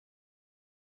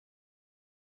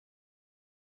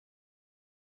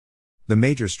The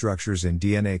major structures in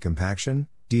DNA compaction: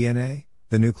 DNA,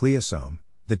 the nucleosome,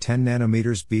 the 10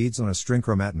 nanometers beads on a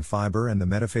stringchromatin fiber, and the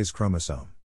metaphase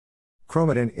chromosome.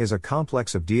 Chromatin is a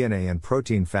complex of DNA and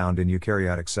protein found in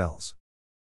eukaryotic cells.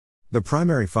 The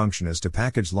primary function is to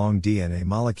package long DNA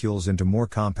molecules into more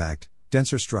compact,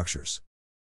 denser structures.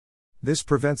 This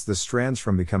prevents the strands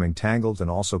from becoming tangled and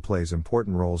also plays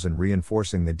important roles in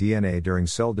reinforcing the DNA during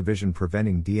cell division,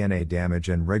 preventing DNA damage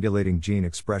and regulating gene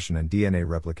expression and DNA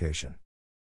replication.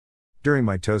 During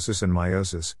mitosis and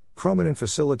meiosis, chromatin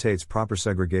facilitates proper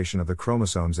segregation of the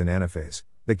chromosomes in anaphase.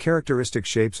 The characteristic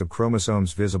shapes of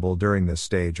chromosomes visible during this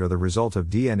stage are the result of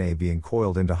DNA being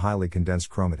coiled into highly condensed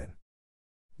chromatin.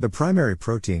 The primary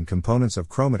protein components of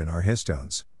chromatin are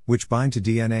histones, which bind to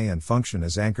DNA and function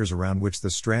as anchors around which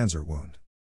the strands are wound.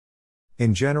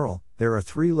 In general, there are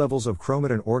 3 levels of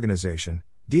chromatin organization.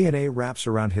 DNA wraps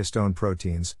around histone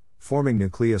proteins, forming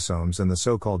nucleosomes and the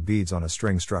so-called beads on a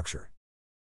string structure.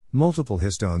 Multiple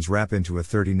histones wrap into a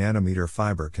 30 nanometer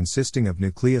fiber consisting of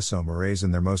nucleosome arrays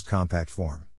in their most compact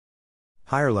form.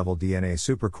 Higher level DNA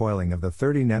supercoiling of the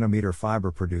 30 nanometer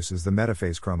fiber produces the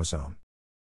metaphase chromosome.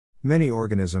 Many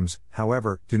organisms,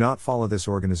 however, do not follow this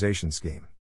organization scheme.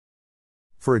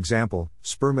 For example,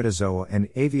 spermatozoa and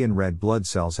avian red blood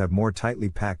cells have more tightly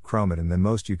packed chromatin than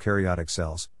most eukaryotic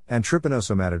cells, and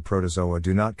trypanosomatid protozoa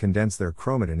do not condense their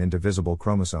chromatin into visible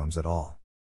chromosomes at all.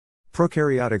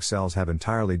 Prokaryotic cells have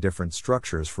entirely different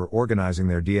structures for organizing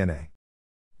their DNA.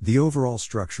 The overall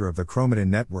structure of the chromatin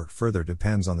network further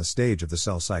depends on the stage of the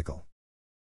cell cycle.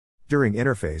 During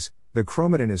interphase, the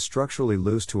chromatin is structurally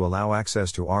loose to allow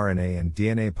access to RNA and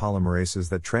DNA polymerases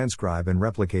that transcribe and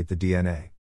replicate the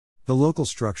DNA. The local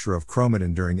structure of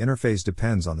chromatin during interphase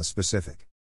depends on the specific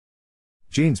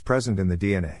genes present in the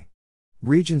DNA.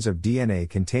 Regions of DNA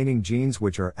containing genes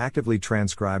which are actively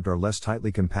transcribed are less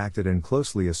tightly compacted and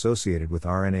closely associated with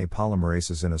RNA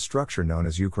polymerases in a structure known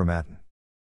as euchromatin.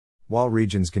 While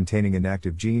regions containing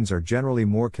inactive genes are generally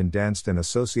more condensed and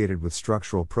associated with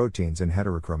structural proteins in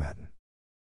heterochromatin.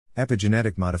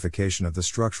 Epigenetic modification of the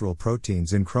structural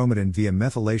proteins in chromatin via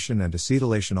methylation and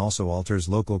acetylation also alters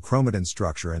local chromatin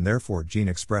structure and therefore gene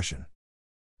expression.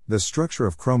 The structure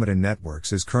of chromatin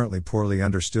networks is currently poorly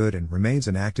understood and remains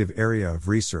an active area of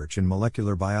research in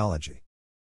molecular biology.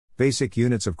 Basic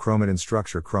units of chromatin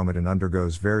structure: chromatin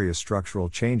undergoes various structural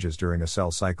changes during a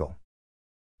cell cycle.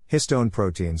 Histone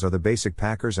proteins are the basic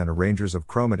packers and arrangers of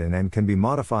chromatin and can be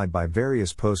modified by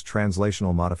various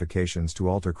post-translational modifications to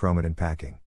alter chromatin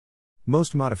packing.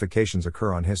 Most modifications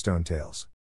occur on histone tails.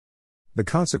 The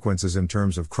consequences in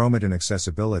terms of chromatin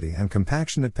accessibility and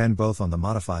compaction depend both on the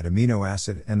modified amino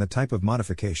acid and the type of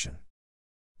modification.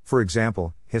 For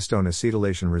example, histone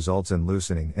acetylation results in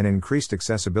loosening and increased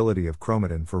accessibility of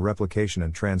chromatin for replication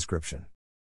and transcription.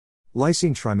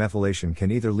 Lysine trimethylation can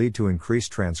either lead to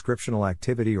increased transcriptional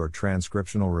activity or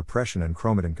transcriptional repression and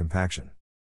chromatin compaction.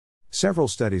 Several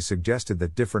studies suggested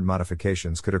that different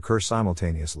modifications could occur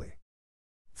simultaneously.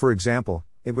 For example,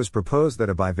 it was proposed that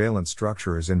a bivalent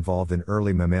structure is involved in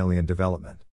early mammalian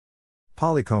development.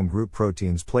 Polycomb group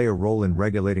proteins play a role in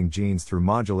regulating genes through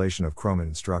modulation of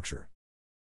chromatin structure.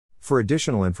 For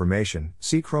additional information,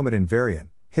 see chromatin variant,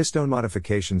 histone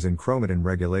modifications in chromatin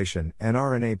regulation, and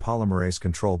RNA polymerase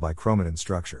control by chromatin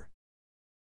structure.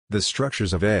 The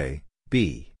structures of A,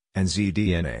 B, and Z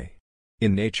DNA.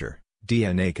 In nature,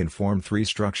 DNA can form 3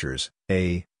 structures: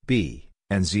 A, B,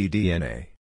 and Z DNA.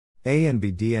 A and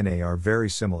B DNA are very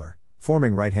similar,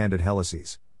 forming right-handed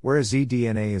helices, whereas Z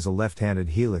DNA is a left-handed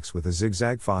helix with a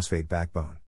zigzag phosphate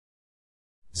backbone.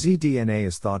 Z DNA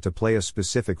is thought to play a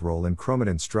specific role in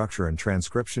chromatin structure and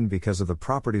transcription because of the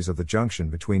properties of the junction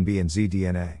between B and Z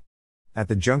DNA. At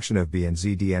the junction of B and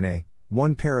Z DNA,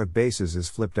 one pair of bases is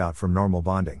flipped out from normal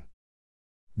bonding.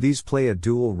 These play a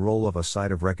dual role of a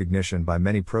site of recognition by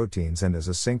many proteins and as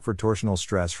a sink for torsional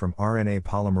stress from RNA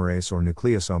polymerase or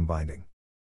nucleosome binding.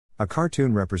 A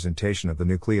cartoon representation of the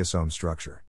nucleosome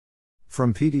structure.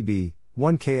 From PDB,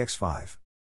 1kx5.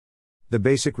 The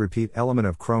basic repeat element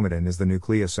of chromatin is the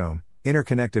nucleosome,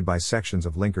 interconnected by sections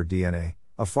of linker DNA,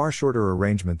 a far shorter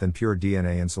arrangement than pure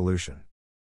DNA in solution.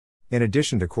 In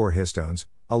addition to core histones,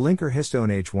 a linker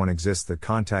histone H1 exists that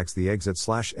contacts the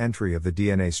exit/entry of the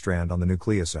DNA strand on the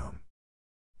nucleosome.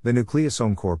 The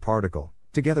nucleosome core particle,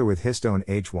 together with histone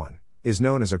H1, is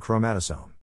known as a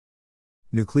chromatosome.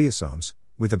 Nucleosomes,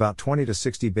 with about 20 to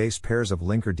 60 base pairs of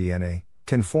linker DNA,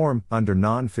 can form, under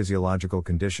non-physiological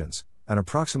conditions, an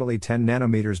approximately 10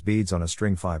 nanometers beads on a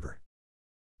string fiber.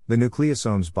 The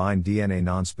nucleosomes bind DNA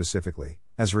nonspecifically,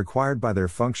 as required by their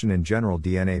function in general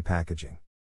DNA packaging.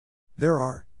 There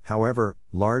are, however,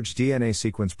 large DNA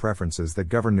sequence preferences that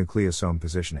govern nucleosome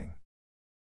positioning.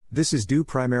 This is due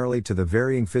primarily to the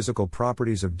varying physical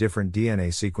properties of different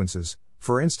DNA sequences.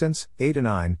 For instance,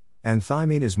 adenine and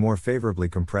thymine is more favorably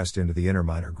compressed into the inner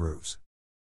minor grooves.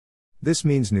 This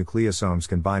means nucleosomes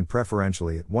can bind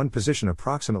preferentially at one position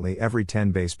approximately every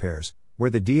 10 base pairs, where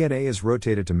the DNA is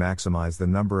rotated to maximize the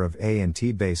number of A and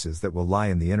T bases that will lie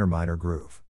in the inner minor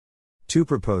groove. Two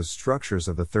proposed structures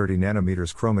of the 30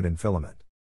 nanometers chromatin filament.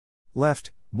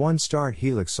 Left, 1 start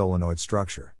helix solenoid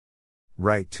structure.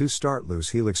 Right, 2 start loose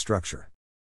helix structure.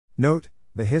 Note,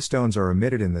 the histones are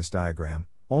omitted in this diagram,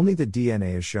 only the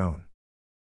DNA is shown.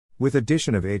 With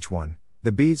addition of H1,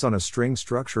 the beads on a string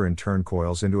structure in turn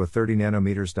coils into a 30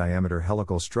 nanometers diameter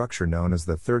helical structure known as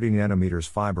the 30 nanometers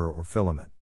fiber or filament.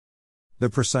 The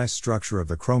precise structure of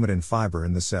the chromatin fiber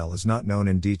in the cell is not known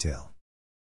in detail.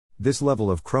 This level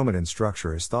of chromatin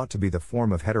structure is thought to be the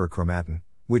form of heterochromatin,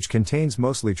 which contains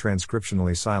mostly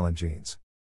transcriptionally silent genes.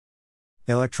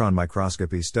 Electron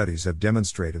microscopy studies have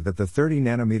demonstrated that the 30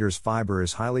 nanometers fiber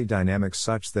is highly dynamic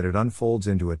such that it unfolds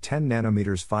into a 10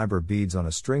 nanometers fiber beads on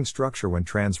a string structure when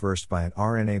transversed by an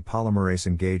RNA polymerase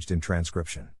engaged in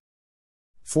transcription.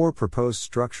 4 proposed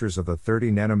structures of the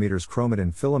 30 nanometers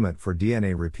chromatin filament for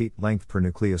DNA repeat length per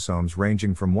nucleosomes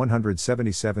ranging from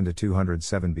 177 to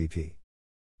 207 bp.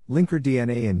 Linker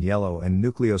DNA in yellow and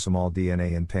nucleosomal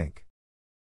DNA in pink.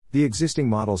 The existing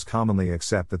models commonly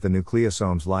accept that the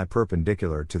nucleosomes lie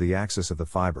perpendicular to the axis of the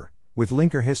fiber, with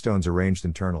linker histones arranged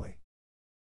internally.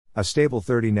 A stable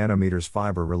 30 nanometers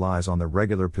fiber relies on the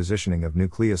regular positioning of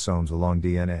nucleosomes along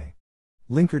DNA.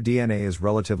 Linker DNA is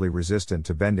relatively resistant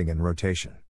to bending and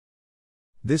rotation.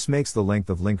 This makes the length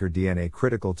of linker DNA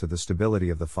critical to the stability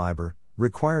of the fiber,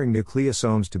 requiring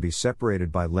nucleosomes to be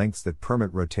separated by lengths that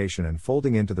permit rotation and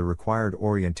folding into the required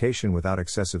orientation without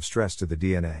excessive stress to the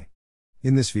DNA.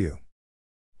 In this view,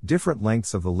 different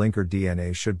lengths of the linker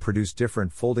DNA should produce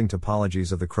different folding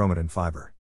topologies of the chromatin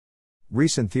fiber.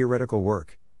 Recent theoretical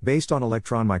work, based on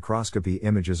electron microscopy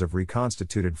images of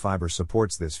reconstituted fiber,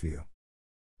 supports this view.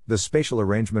 The spatial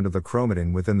arrangement of the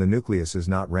chromatin within the nucleus is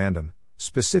not random.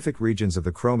 Specific regions of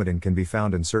the chromatin can be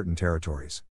found in certain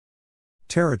territories.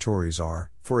 Territories are,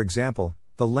 for example,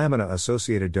 the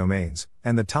lamina-associated domains,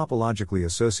 and the topologically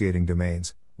associating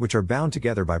domains, which are bound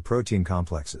together by protein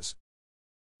complexes.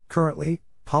 Currently,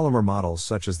 polymer models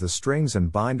such as the strings and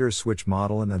binders switch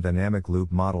model and the dynamic loop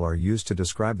model are used to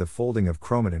describe the folding of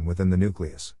chromatin within the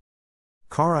nucleus.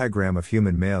 Chirogram of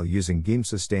human male using Guim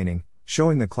sustaining,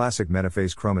 showing the classic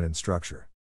metaphase chromatin structure.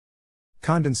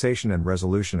 Condensation and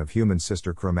resolution of human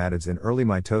sister chromatids in early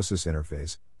mitosis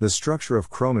interphase, the structure of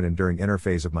chromatin during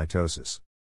interphase of mitosis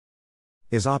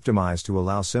is optimized to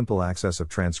allow simple access of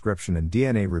transcription and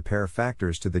DNA repair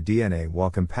factors to the DNA while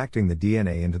compacting the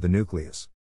DNA into the nucleus.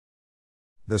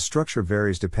 The structure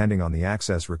varies depending on the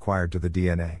access required to the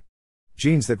DNA.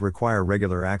 Genes that require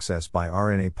regular access by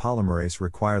RNA polymerase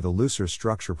require the looser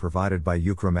structure provided by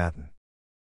euchromatin.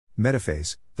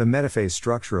 Metaphase, the metaphase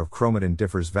structure of chromatin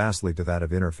differs vastly to that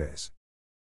of interphase.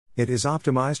 It is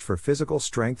optimized for physical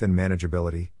strength and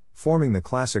manageability, forming the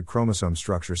classic chromosome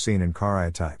structure seen in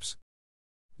karyotypes.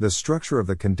 The structure of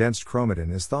the condensed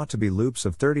chromatin is thought to be loops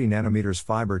of 30 nanometers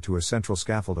fiber to a central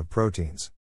scaffold of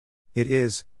proteins. It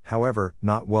is, however,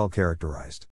 not well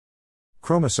characterized.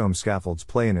 Chromosome scaffolds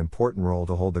play an important role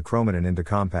to hold the chromatin into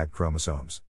compact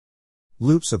chromosomes.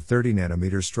 Loops of 30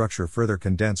 nanometer structure further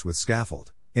condense with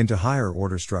scaffold into higher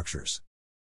order structures.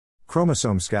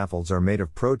 Chromosome scaffolds are made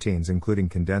of proteins including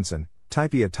condensin,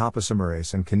 type E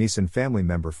topoisomerase and kinesin family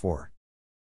member 4.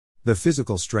 The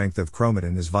physical strength of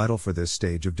chromatin is vital for this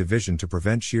stage of division to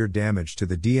prevent shear damage to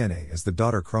the DNA as the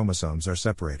daughter chromosomes are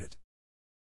separated.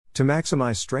 To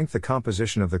maximize strength, the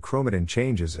composition of the chromatin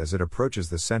changes as it approaches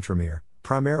the centromere,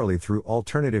 primarily through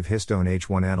alternative histone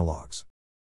H1 analogs.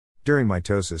 During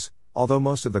mitosis, although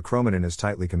most of the chromatin is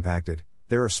tightly compacted,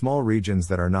 there are small regions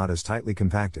that are not as tightly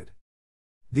compacted.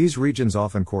 These regions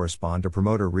often correspond to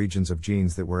promoter regions of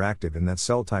genes that were active in that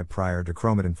cell type prior to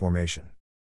chromatin formation.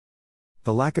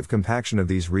 The lack of compaction of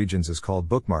these regions is called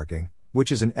bookmarking, which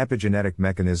is an epigenetic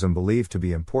mechanism believed to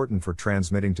be important for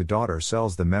transmitting to daughter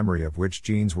cells the memory of which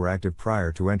genes were active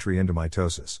prior to entry into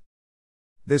mitosis.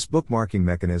 This bookmarking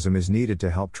mechanism is needed to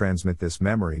help transmit this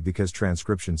memory because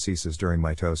transcription ceases during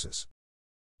mitosis.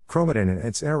 Chromatin and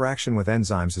its interaction with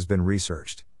enzymes has been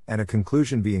researched, and a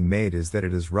conclusion being made is that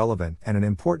it is relevant and an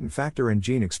important factor in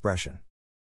gene expression.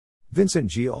 Vincent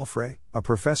G. Alfray, a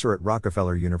professor at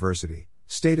Rockefeller University,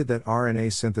 stated that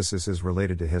RNA synthesis is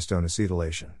related to histone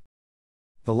acetylation.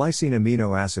 The lysine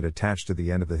amino acid attached to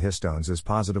the end of the histones is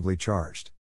positively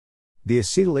charged. The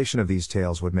acetylation of these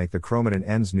tails would make the chromatin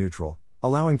ends neutral,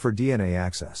 allowing for DNA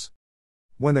access.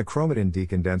 When the chromatin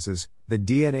decondenses, the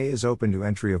DNA is open to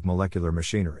entry of molecular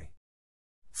machinery.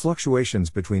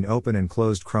 Fluctuations between open and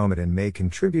closed chromatin may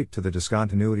contribute to the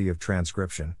discontinuity of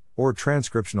transcription, or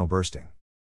transcriptional bursting.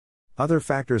 Other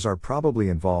factors are probably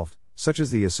involved, such as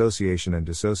the association and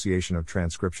dissociation of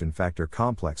transcription factor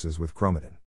complexes with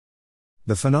chromatin.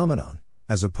 The phenomenon,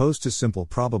 as opposed to simple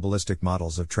probabilistic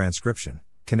models of transcription,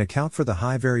 can account for the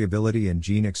high variability in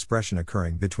gene expression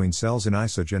occurring between cells in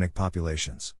isogenic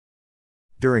populations.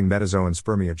 During metazoan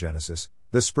spermiogenesis,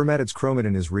 the spermatid's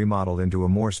chromatin is remodeled into a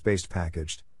more spaced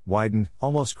packaged, widened,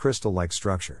 almost crystal-like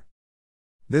structure.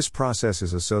 This process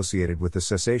is associated with the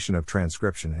cessation of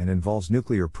transcription and involves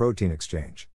nuclear protein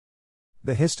exchange.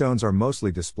 The histones are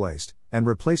mostly displaced, and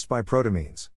replaced by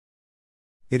protamines.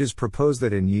 It is proposed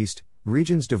that in yeast,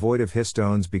 regions devoid of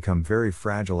histones become very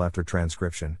fragile after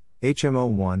transcription.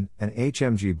 HMO1, an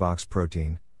HMG box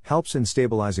protein, helps in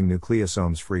stabilizing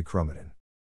nucleosomes-free chromatin.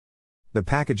 The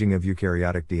packaging of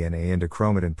eukaryotic DNA into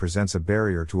chromatin presents a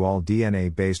barrier to all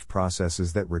DNA-based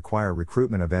processes that require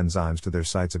recruitment of enzymes to their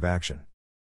sites of action.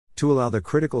 To allow the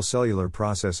critical cellular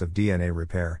process of DNA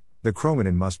repair, the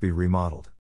chromatin must be remodeled.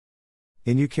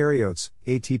 In eukaryotes,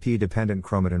 ATP-dependent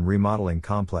chromatin remodeling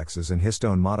complexes and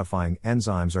histone-modifying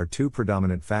enzymes are two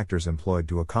predominant factors employed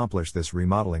to accomplish this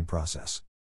remodeling process.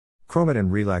 Chromatin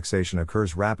relaxation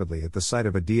occurs rapidly at the site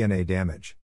of a DNA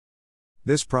damage.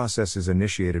 This process is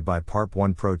initiated by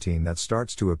PARP1 protein that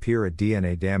starts to appear at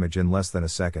DNA damage in less than a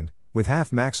second, with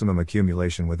half maximum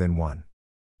accumulation within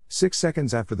 1.6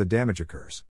 seconds after the damage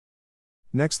occurs.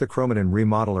 Next, the chromatin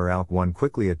remodeler ALK1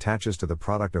 quickly attaches to the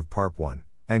product of PARP1,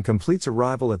 and completes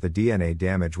arrival at the DNA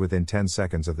damage within 10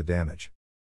 seconds of the damage.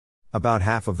 About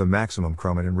half of the maximum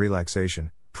chromatin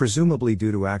relaxation, presumably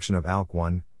due to action of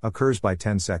ALK1, occurs by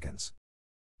 10 seconds.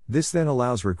 This then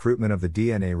allows recruitment of the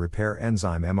DNA repair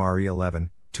enzyme MRE11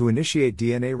 to initiate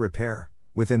DNA repair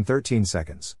within 13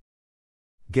 seconds.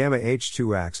 Gamma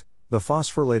H2AX, the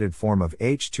phosphorylated form of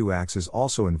H2AX, is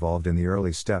also involved in the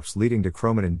early steps leading to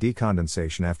chromatin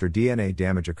decondensation after DNA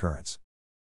damage occurrence.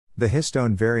 The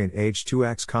histone variant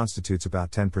H2AX constitutes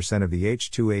about 10% of the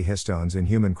H2A histones in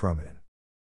human chromatin.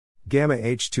 Gamma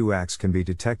H2AX can be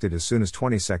detected as soon as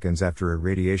 20 seconds after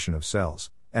irradiation of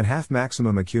cells, and half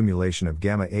maximum accumulation of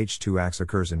gamma H2AX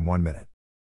occurs in 1 minute.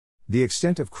 The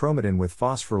extent of chromatin with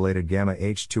phosphorylated gamma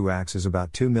H2AX is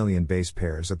about 2 million base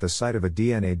pairs at the site of a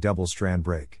DNA double-strand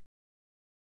break.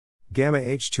 Gamma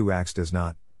H2AX does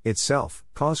not, itself,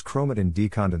 cause chromatin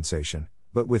decondensation,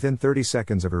 but within 30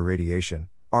 seconds of irradiation,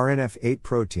 RNF8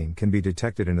 protein can be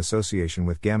detected in association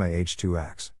with gamma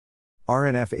H2AX.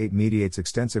 RNF8 mediates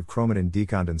extensive chromatin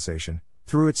decondensation,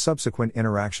 through its subsequent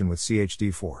interaction with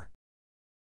CHD4.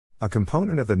 A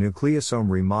component of the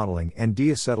nucleosome remodeling and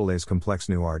deacetylase complex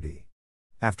NuRD.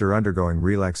 After undergoing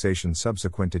relaxation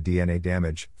subsequent to DNA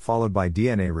damage, followed by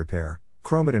DNA repair,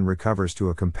 chromatin recovers to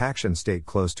a compaction state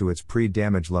close to its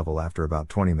pre-damage level after about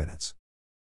 20 minutes.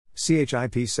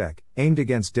 ChIP-seq, aimed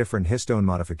against different histone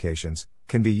modifications,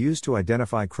 can be used to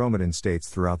identify chromatin states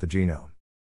throughout the genome.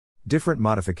 Different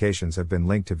modifications have been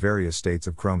linked to various states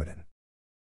of chromatin.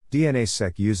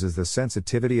 DNA-seq uses the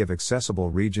sensitivity of accessible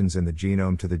regions in the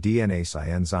genome to the DNA-Cy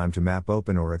enzyme to map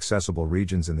open or accessible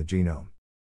regions in the genome.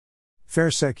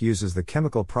 FAIR-seq uses the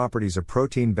chemical properties of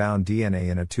protein-bound DNA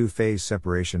in a two-phase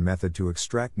separation method to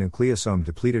extract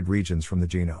nucleosome-depleted regions from the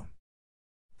genome.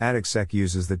 ADDIC-seq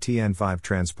uses the TN5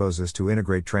 transposase to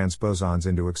integrate transposons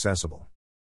into accessible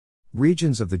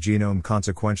regions of the genome,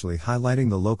 consequentially highlighting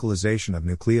the localization of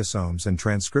nucleosomes and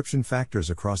transcription factors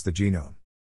across the genome.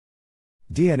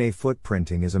 DNA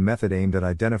footprinting is a method aimed at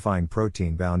identifying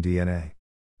protein-bound DNA.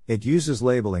 It uses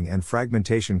labeling and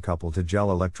fragmentation coupled to gel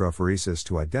electrophoresis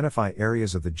to identify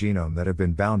areas of the genome that have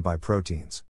been bound by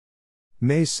proteins.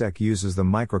 MAIS-seq uses the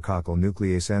micrococcal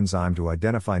nuclease enzyme to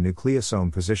identify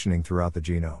nucleosome positioning throughout the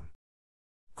genome.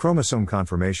 Chromosome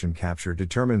conformation capture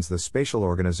determines the spatial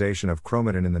organization of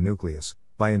chromatin in the nucleus,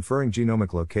 by inferring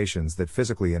genomic locations that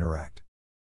physically interact.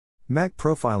 MAC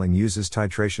profiling uses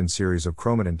titration series of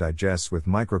chromatin digests with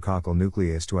micrococcal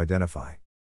nuclease to identify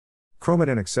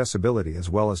chromatin accessibility as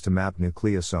well as to map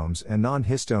nucleosomes and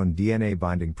non-histone DNA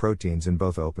binding proteins in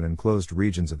both open and closed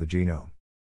regions of the genome.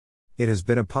 It has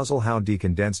been a puzzle how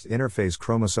decondensed interphase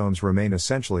chromosomes remain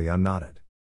essentially unknotted.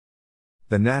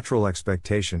 The natural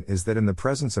expectation is that in the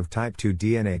presence of type II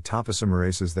DNA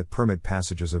toposomerases that permit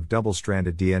passages of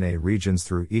double-stranded DNA regions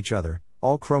through each other,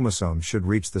 all chromosomes should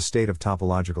reach the state of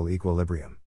topological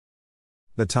equilibrium.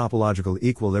 The topological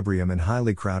equilibrium in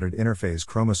highly crowded interphase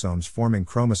chromosomes forming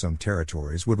chromosome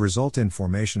territories would result in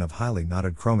formation of highly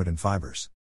knotted chromatin fibers.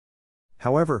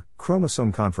 However,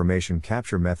 chromosome conformation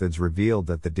capture methods revealed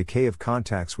that the decay of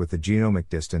contacts with the genomic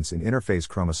distance in interphase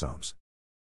chromosomes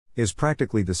is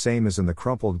practically the same as in the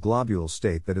crumpled globule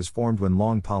state that is formed when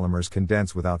long polymers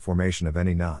condense without formation of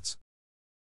any knots.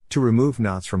 To remove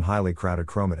knots from highly crowded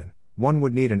chromatin, one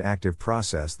would need an active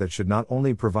process that should not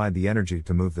only provide the energy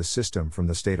to move the system from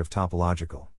the state of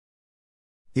topological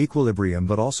equilibrium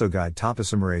but also guide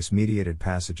topoisomerase-mediated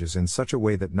passages in such a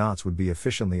way that knots would be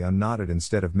efficiently unknotted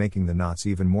instead of making the knots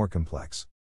even more complex.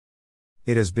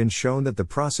 It has been shown that the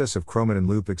process of chromatin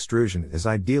loop extrusion is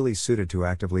ideally suited to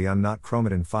actively unknot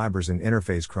chromatin fibers in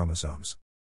interphase chromosomes.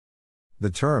 The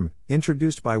term,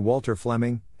 introduced by Walter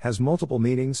Fleming, has multiple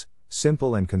meanings.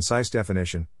 Simple and concise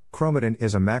definition: chromatin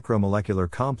is a macromolecular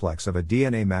complex of a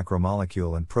DNA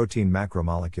macromolecule and protein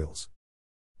macromolecules.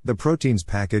 The proteins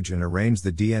package and arrange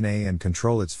the DNA and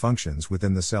control its functions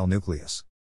within the cell nucleus.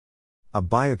 A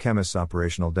biochemist's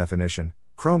operational definition: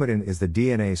 chromatin is the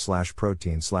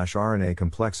DNA/protein/RNA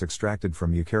complex extracted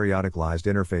from eukaryotic-lysed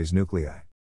interphase nuclei.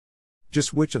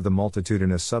 Just which of the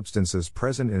multitudinous substances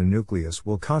present in a nucleus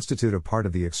will constitute a part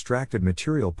of the extracted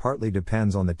material partly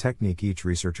depends on the technique each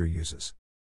researcher uses.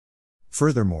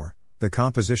 Furthermore, the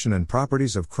composition and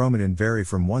properties of chromatin vary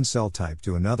from one cell type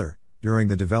to another, during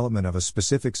the development of a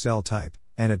specific cell type,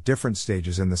 and at different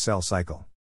stages in the cell cycle.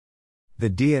 The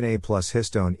DNA plus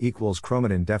histone equals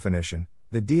chromatin definition: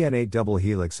 the DNA double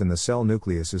helix in the cell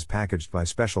nucleus is packaged by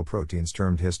special proteins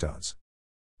termed histones.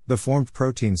 The formed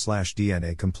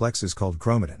protein/DNA complex is called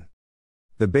chromatin.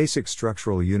 The basic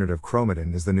structural unit of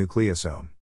chromatin is the nucleosome.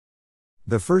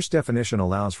 The first definition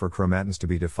allows for chromatins to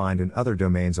be defined in other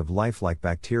domains of life like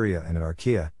bacteria and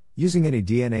archaea, using any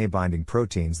DNA-binding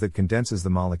proteins that condenses the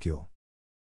molecule.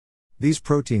 These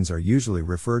proteins are usually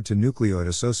referred to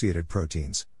nucleoid-associated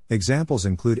proteins. Examples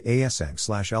include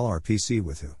ASN/LRPC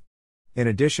with WHO. In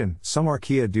addition, some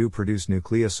archaea do produce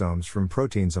nucleosomes from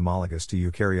proteins homologous to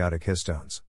eukaryotic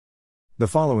histones. The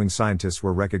following scientists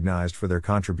were recognized for their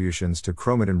contributions to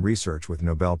chromatin research with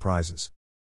Nobel Prizes.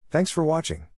 Thanks for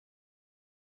watching.